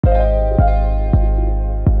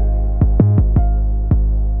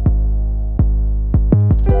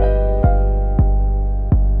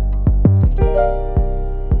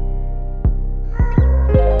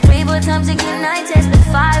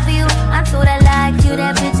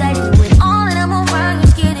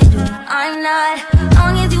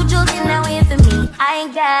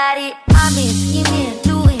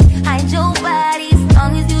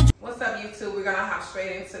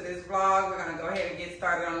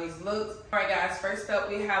started on these looks. All right guys, first up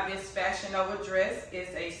we have this Fashion Nova dress. It's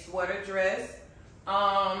a sweater dress.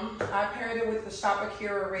 I paired it with the Shop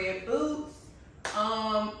Akira red boots.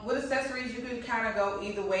 With accessories, you can kind of go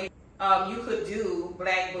either way. You could do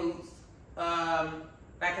black boots,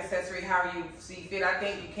 black accessory, however you see fit. I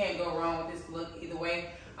think you can't go wrong with this look either way.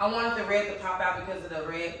 I wanted the red to pop out because of the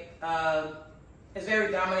red. It's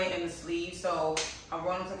very dominant in the sleeve, so I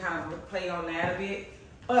wanted to kind of play on that a bit.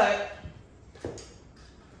 But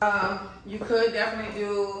you could definitely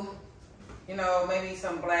do, you know, maybe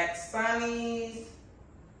some black sunnies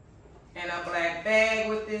and a black bag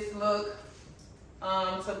with this look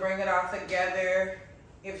to bring it all together.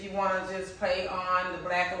 If you want to just play on the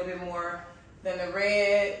black a little bit more than the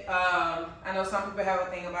red. I know some people have a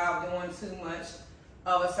thing about doing too much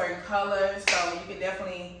of a certain color, so you can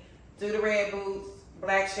definitely do the red boots,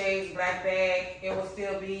 black shades, black bag. It will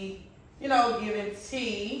still be, you know, giving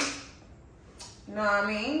tea. You know what I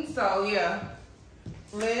mean? So yeah,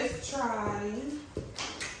 let's try.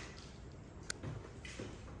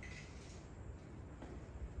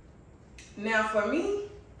 Now for me,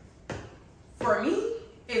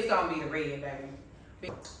 it's gonna be the red,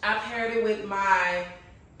 baby. I paired it with my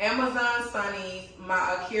Amazon Sunnies,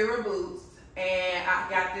 my Akira boots, and I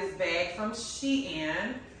got this bag from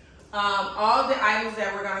Shein. All the items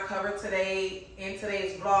that we're gonna cover today in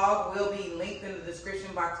today's vlog will be linked in the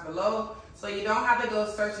description box below. So you don't have to go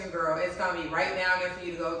searching, girl. It's gonna be right down there for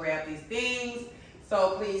you to go grab these things.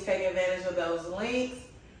 So please take advantage of those links.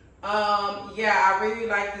 Yeah, I really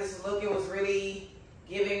like this look. It was really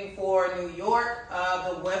giving for New York.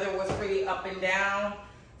 The weather was pretty up and down.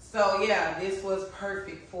 So yeah, this was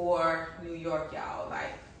perfect for New York, y'all.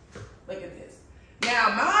 Like, look at this. Now,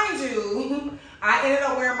 mind you, I ended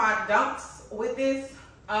up wearing my dunks with this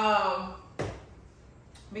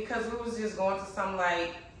because we was just going to some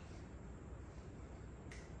like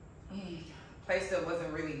place that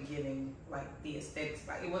wasn't really giving like the aesthetics.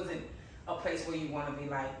 Like, it wasn't a place where you want to be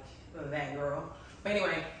like that girl. But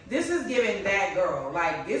anyway, this is giving that girl.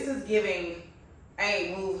 Like, this is giving,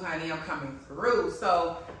 hey, move honey, I'm coming through.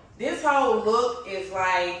 So this whole look is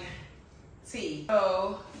like tea.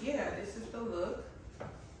 So yeah, this is the look.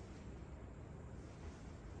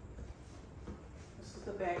 This is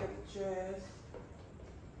the back of the dress.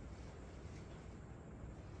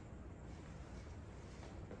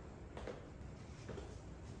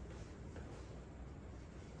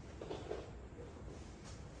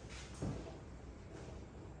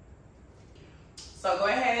 So go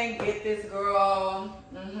ahead and get this girl.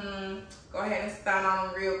 Go ahead and start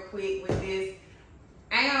on real quick with this.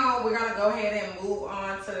 And we're gonna go ahead and move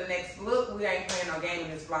on to the next look. We ain't playing no game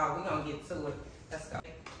in this vlog. We're gonna get to it. Let's go.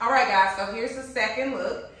 All right, guys, so here's the second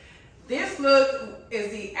look. This look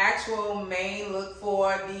is the actual main look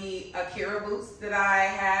for the Akira boots that I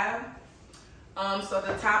have. So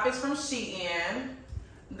the top is from Shein.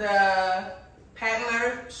 The patent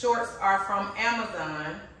leather shorts are from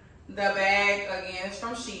Amazon. The bag, again, is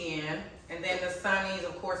from Shein. And then the sunnies,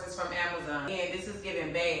 of course, is from Amazon. And this is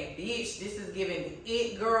giving bad bitch. This is giving the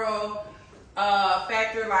it girl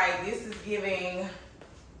factor. Like, this is giving,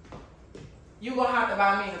 you gonna have to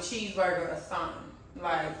buy me a cheeseburger or something.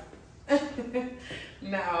 Like,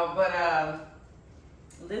 no, but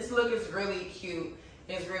this look is really cute.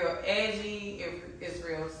 It's real edgy. It's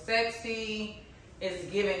real sexy. It's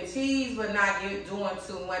giving tease, but not doing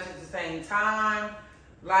too much at the same time.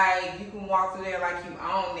 Like, you can walk through there like you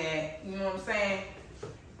own that. You know what I'm saying?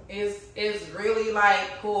 It's really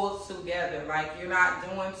like pulled together. Like, you're not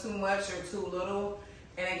doing too much or too little.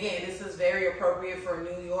 And again, this is very appropriate for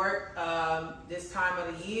New York this time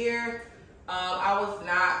of the year. I was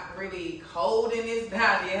not really cold in this.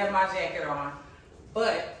 I did have my jacket on,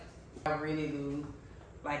 but I really do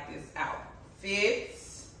like this outfit.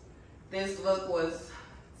 This look was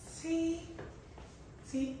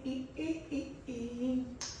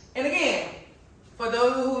and again, for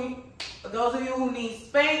those of you who need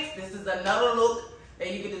Spanx, this is another look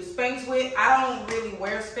that you can do Spanx with. I don't really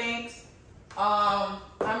wear Spanx. I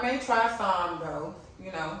may try some though,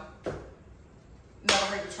 you know. Never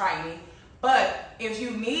hurt to try any. But if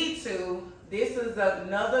you need to, this is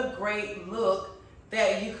another great look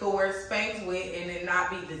that you could wear Spanx with and then not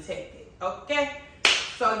be detected. Okay?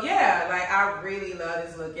 So yeah, like, I really love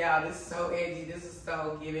this look, y'all. This is so edgy. This is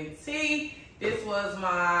so giving tea. This was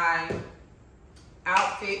my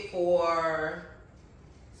outfit for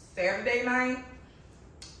Saturday night.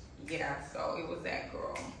 Yeah, so it was that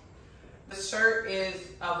girl. The shirt is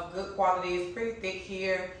of good quality. It's pretty thick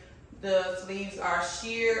here. The sleeves are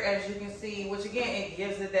sheer, as you can see, which again, it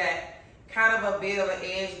gives it that kind of a bit of an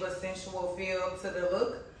edge but sensual feel to the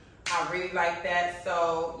look. I really like that.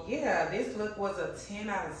 So yeah, this look was a 10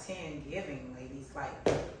 out of 10 giving, ladies. Like,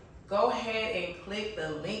 go ahead and click the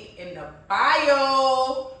link in the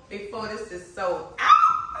bio before this is sold out.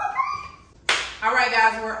 All right,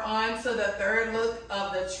 guys, we're on to the third look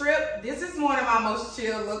of the trip. This is one of my most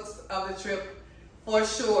chill looks of the trip for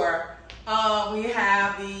sure. We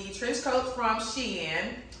have the trench coat from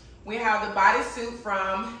Shein. We have the bodysuit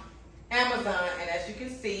from Amazon, and as you can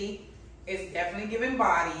see, it's definitely giving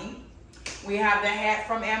body. We have the hat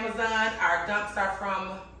from Amazon. Our dunks are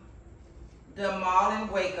from the mall in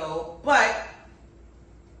Waco, but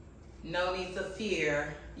no need to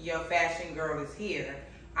fear, your fashion girl is here.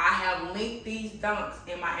 I have linked these dunks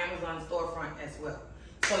in my Amazon storefront as well,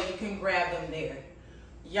 so you can grab them there.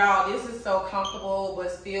 Y'all, this is so comfortable,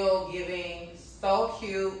 but still giving so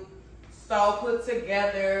cute, so put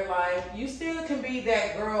together. Like, you still can be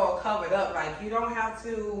that girl covered up. Like, you don't have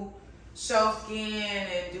to show skin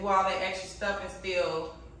and do all that extra stuff and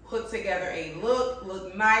still put together a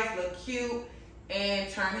look nice, look cute, and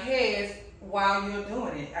turn heads while you're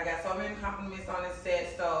doing it. I got so many compliments on this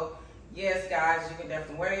set, so yes, guys, you can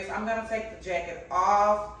definitely wear this. I'm gonna take the jacket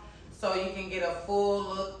off so you can get a full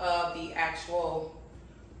look of the actual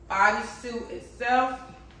bodysuit itself.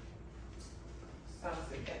 So I'm gonna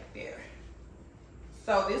sit back there.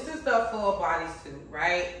 So this is the full bodysuit,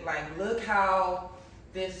 right? Like, look how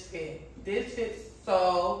this fit. This fits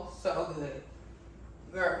so good.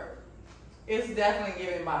 Girl, it's definitely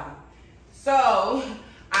giving body. So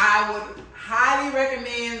I would highly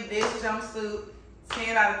recommend this jumpsuit.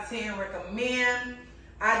 10 out of 10 recommend.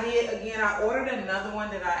 I ordered another one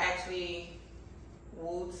that I actually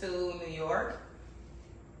wooed to New York.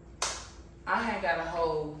 I had got a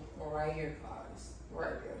hole right here, guys,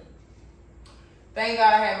 right there. Thank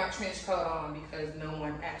God I had my trench coat on because no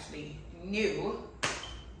one actually knew.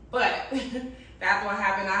 But that's what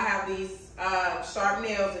happened. I have these sharp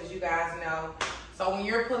nails, as you guys know. So when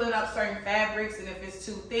you're pulling up certain fabrics, and if it's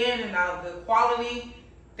too thin and not of good quality,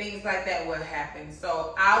 things like that will happen.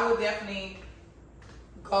 So I would definitely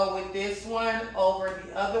go with this one over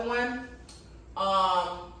the other one.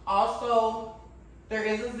 Also, there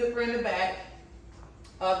is a zipper in the back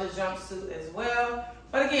of the jumpsuit as well.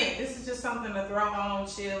 But again, this is just something to throw on,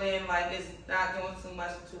 chill in. Like, it's not doing too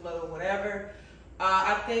much, too little, whatever.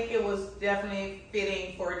 I think it was definitely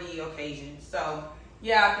fitting for the occasion. So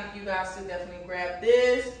yeah, I think you guys should definitely grab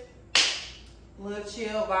this. Little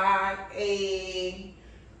chill vibe.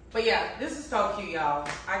 But yeah, this is so cute, y'all.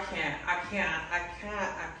 I can't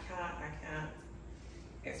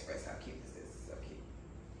express how cute this is. It's so cute.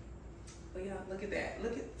 But yeah, look at that.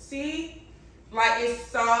 See? Like, it's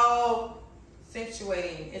so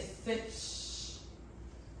accentuating. It's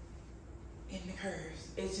in the curves.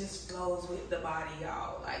 It just flows with the body,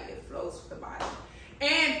 y'all. Like, it flows with the body.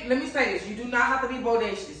 And let me say this, you do not have to be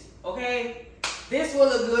bodacious, okay? This will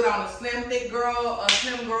look good on a slim, thick girl, a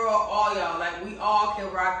slim girl, all y'all. Like, we all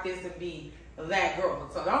can rock this and be that girl.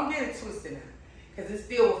 So don't get it twisted now, because it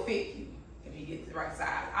still will fit you if you get the right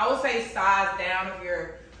size. I would say size down if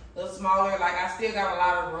you're a little smaller. Like, I still got a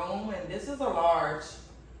lot of room, and this is a large.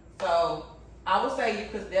 So I would say you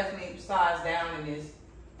could definitely size down in this.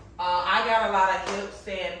 I got a lot of hips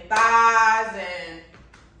and thighs and,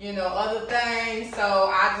 you know, other things.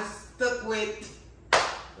 So I just stuck with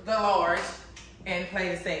the large and play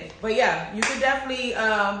it safe. But yeah, you can definitely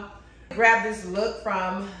grab this look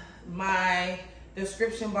from my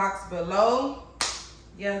description box below.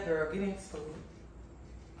 Yeah, girl, get into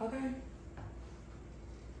it. Okay?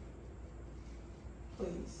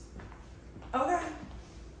 Please. Okay.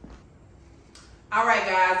 All right,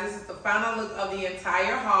 guys, this is the final look of the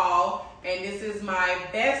entire haul, and this is my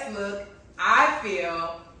best look, I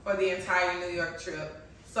feel, for the entire New York trip.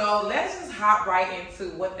 So let's just hop right into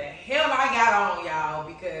what the hell I got on, y'all,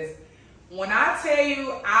 because when I tell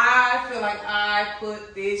you I feel like I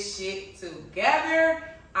put this shit together,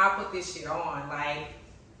 I put this shit on. Like,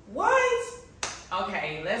 what?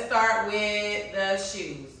 Okay, let's start with the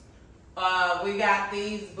shoes. We got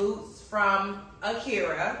these boots from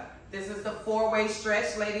Akira. This is the 4-way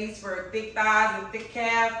stretch, ladies, for thick thighs and thick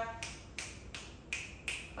calf.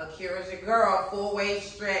 Akira's your girl, 4-way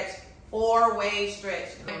stretch. 4-way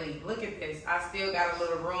stretch. Look at this. I still got a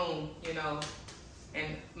little room, you know,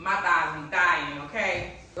 and my thighs be dying,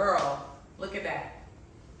 okay? Girl, look at that.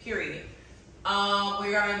 Period.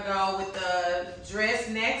 We're gonna go with the dress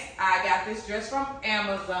next. I got this dress from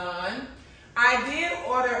Amazon. I did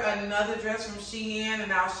order another dress from Shein,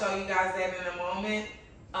 and I'll show you guys that in a moment.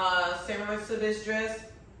 Similar to this dress.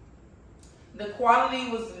 The quality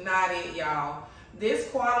was not it, y'all. This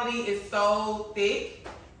quality is so thick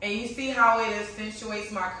And you see how it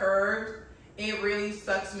accentuates my curves? It really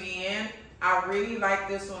sucks me in. I really like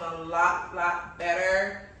this one a lot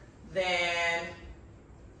better than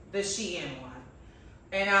the Shein one.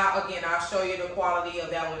 And I'll show you the quality of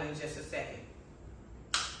that one in just a second.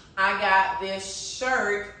 I got this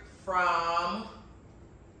shirt from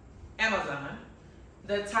Amazon,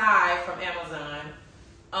 the tie from Amazon,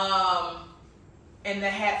 and the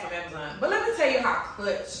hat from Amazon. But let me tell you how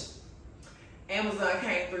clutch Amazon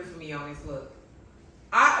came through for me on this look.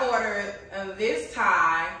 I ordered this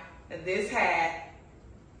tie, this hat,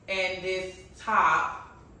 and this top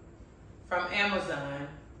from Amazon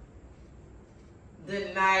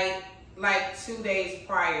the night, like 2 days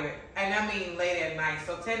prior, and I mean late at night,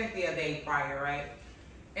 so technically a day prior, right?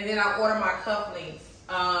 And then I ordered my cufflinks.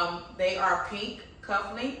 They are pink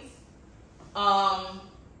cufflinks.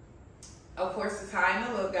 Of course, the tie and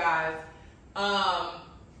the look, guys.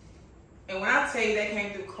 And when I tell you they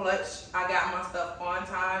came through clutch, I got my stuff on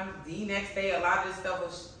time. The next day, a lot of this stuff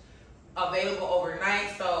was available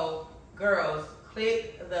overnight. So, girls,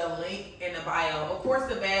 click the link in the bio. Of course,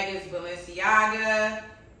 the bag is Balenciaga.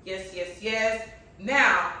 Yes.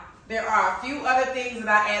 Now, there are a few other things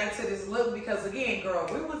that I added to this look because, again, girl,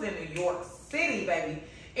 we was in New York City, baby.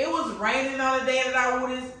 It was raining on the day that I wore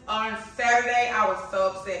this on Saturday. I was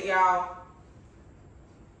so upset, y'all.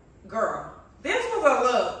 Girl, this was a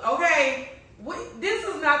look, okay? This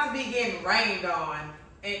is not to be getting rained on.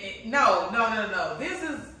 No. This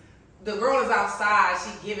is, the girl is outside.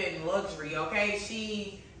 She giving luxury, okay?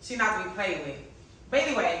 She not to be played with. But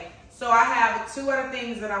anyway, so I have two other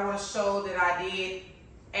things that I want to show that I did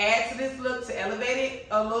add to this look to elevate it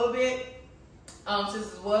a little bit.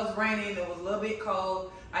 Since it was raining, it was a little bit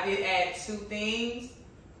cold, I did add two things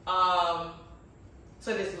to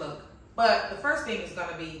this look. But the first thing is going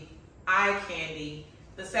to be eye candy.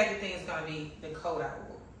 The second thing is going to be the coat I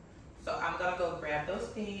wore. So I'm going to go grab those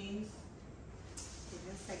things. Give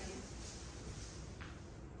me a second.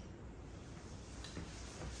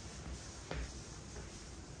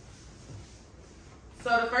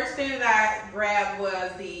 So the first thing that I grabbed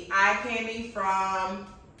was the eye candy from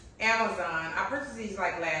Amazon. I purchased these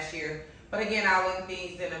like last year. But again, I'll link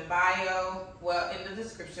these in the bio, well, in the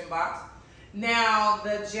description box. Now,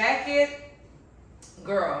 the jacket,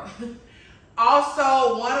 girl.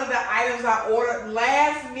 Also, one of the items I ordered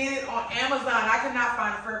last minute on Amazon, I could not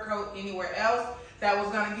find a fur coat anywhere else that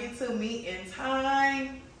was going to get to me in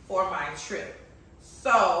time for my trip.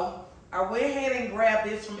 So, I went ahead and grabbed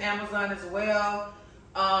this from Amazon as well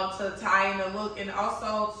to tie in the look and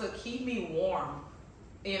also to keep me warm,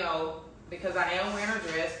 you know, because I am wearing a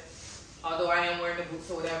dress, although I am wearing the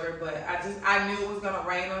boots or whatever, but I knew it was going to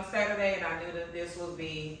rain on Saturday and I knew that this would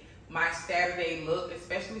be my Saturday look,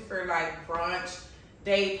 especially for like brunch,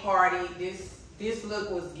 day party. This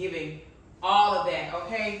look was giving all of that,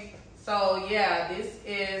 okay? So yeah, this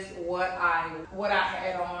is what I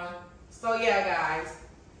had on. So yeah, guys,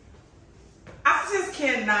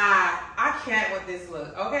 I can't with this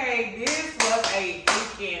look, okay? This was a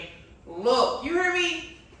freaking look. You hear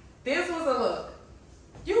me? This was a look.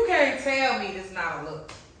 You can't tell me this is not a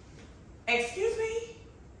look. Excuse me?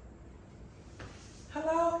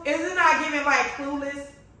 Hello? Is it not giving like Clueless?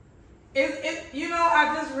 You know,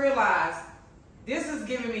 I just realized this is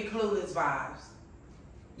giving me Clueless vibes.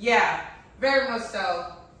 Yeah, very much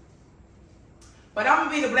so. But I'm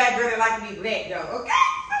gonna be the black girl that like to be black though, okay?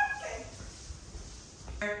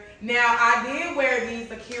 Now, I did wear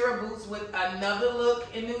these Akira boots with another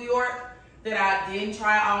look in New York that I didn't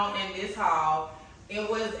try on in this haul. It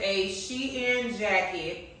was a Shein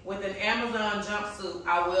jacket with an Amazon jumpsuit.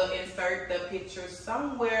 I will insert the picture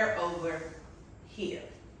somewhere over here.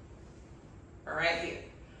 Right here.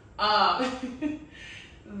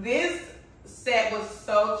 This set was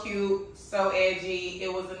so cute, so edgy.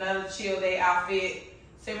 It was another chill day outfit,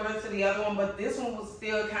 similar to the other one, but this one was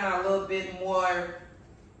still kind of a little bit more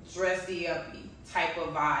dressy uppy type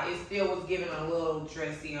of vibe. It still was giving a little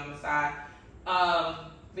dressy on the side.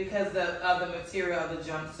 Because of the material of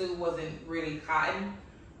the jumpsuit wasn't really cotton.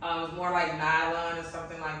 It was more like nylon or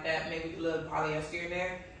something like that, maybe a little polyester in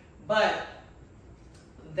there. But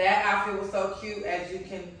that outfit was so cute, as you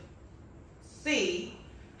can see.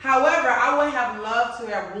 However, I would have loved to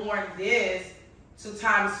have worn this to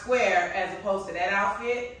Times Square as opposed to that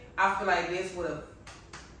outfit. I feel like this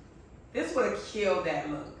would have killed that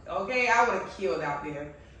look. Okay, I would have killed out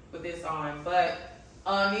there with this on. But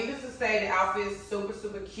needless to say, the outfit is super,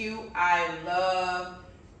 super cute. I love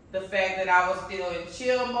the fact that I was still in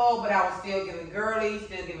chill mode, but I was still giving girly,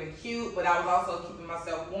 still giving cute, but I was also keeping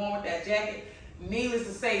myself warm with that jacket. Needless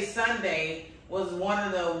to say, Sunday was one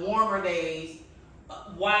of the warmer days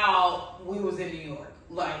while we was in New York.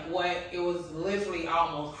 Like what? It was literally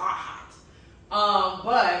almost hot.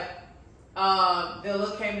 The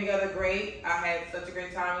look came together great. I had such a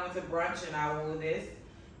great time. I went to brunch and I wore this.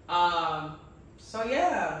 So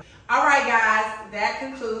yeah. All right, guys, that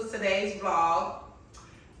concludes today's vlog.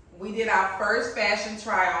 We did our first fashion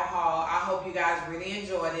try-on haul. I hope you guys really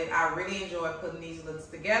enjoyed it. I really enjoyed putting these looks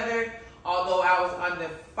together. Although I was under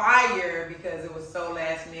fire because it was so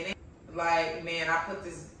last minute. Like, man, I put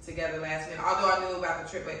this together last minute. Although I knew about the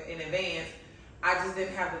trip in advance, I just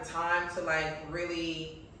didn't have the time to like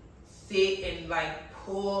really sit and like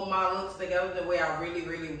pull my looks together the way I really,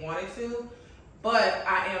 really wanted to. But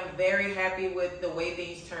I am very happy with the way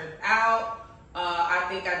things turned out. I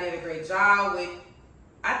think I did a great job with,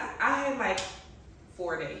 I had like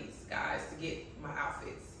 4 days, guys, to get my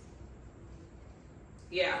outfits.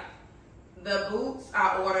 Yeah. The boots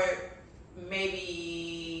I ordered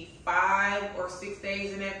maybe 5 or 6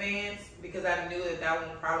 days in advance because I knew that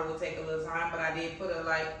one probably would take a little time, but I did put a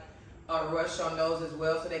rush on those as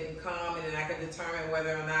well so they can come and then I can determine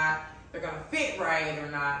whether or not they're gonna fit right or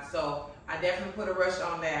not. So I definitely put a rush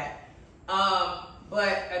on that.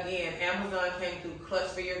 But again, Amazon came through clutch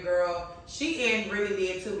for your girl. Shein really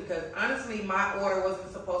did too because honestly, my order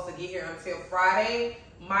wasn't supposed to get here until Friday.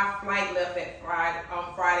 My flight left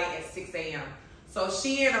on Friday at 6 a.m. So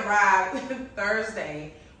Shein arrived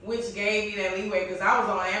Thursday, which gave me that leeway because I was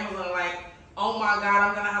on Amazon like, oh my God,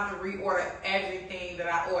 I'm gonna have to reorder everything that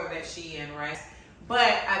I ordered at Shein, right?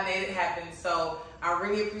 But I made it happen. So I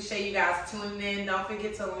really appreciate you guys tuning in. Don't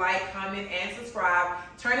forget to like, comment, and subscribe.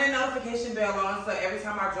 Turn that notification bell on so every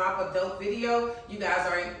time I drop a dope video, you guys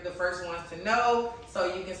are the first ones to know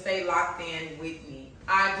so you can stay locked in with me.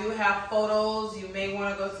 I do have photos. You may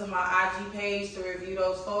want to go to my IG page to review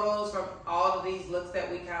those photos from all of these looks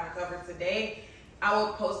that we kind of covered today. I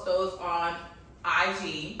will post those on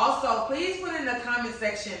IG. Also, please put in the comment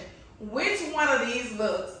section which one of these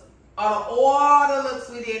looks, out of all the looks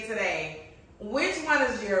we did today, which one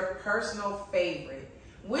is your personal favorite?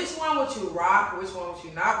 Which one would you rock? Which one would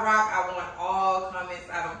you not rock? I want all comments.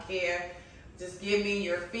 I don't care. Just give me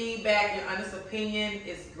your feedback, your honest opinion.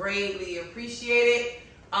 It's greatly appreciated.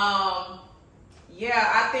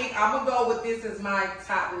 Yeah, I think I'm gonna go with this as my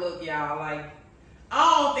top look, y'all. Like,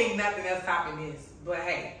 I don't think nothing else topping this. But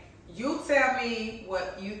hey, you tell me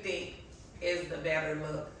what you think is the better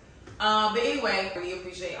look. But anyway, really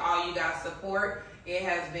appreciate all you guys' support. It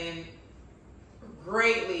has been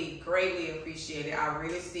greatly, greatly appreciated. I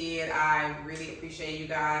really see it. I really appreciate you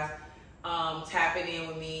guys tapping in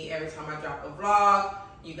with me every time I drop a vlog.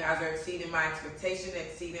 You guys are exceeding my expectations,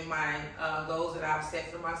 exceeding my goals that I've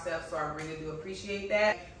set for myself, so I really do appreciate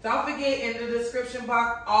that. Don't forget, in the description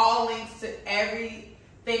box, all links to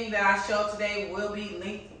everything that I showed today will be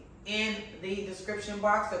linked in the description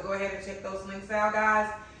box, so go ahead and check those links out,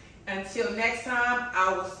 guys. Until next time,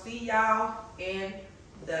 I will see y'all in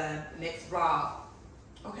the next vlog.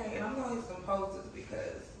 Okay, and I'm gonna hit some poses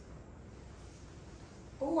because,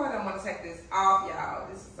 oh, I don't want to take this off, y'all.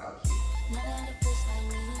 This is so cute.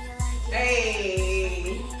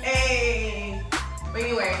 Hey, hey. But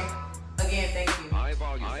anyway.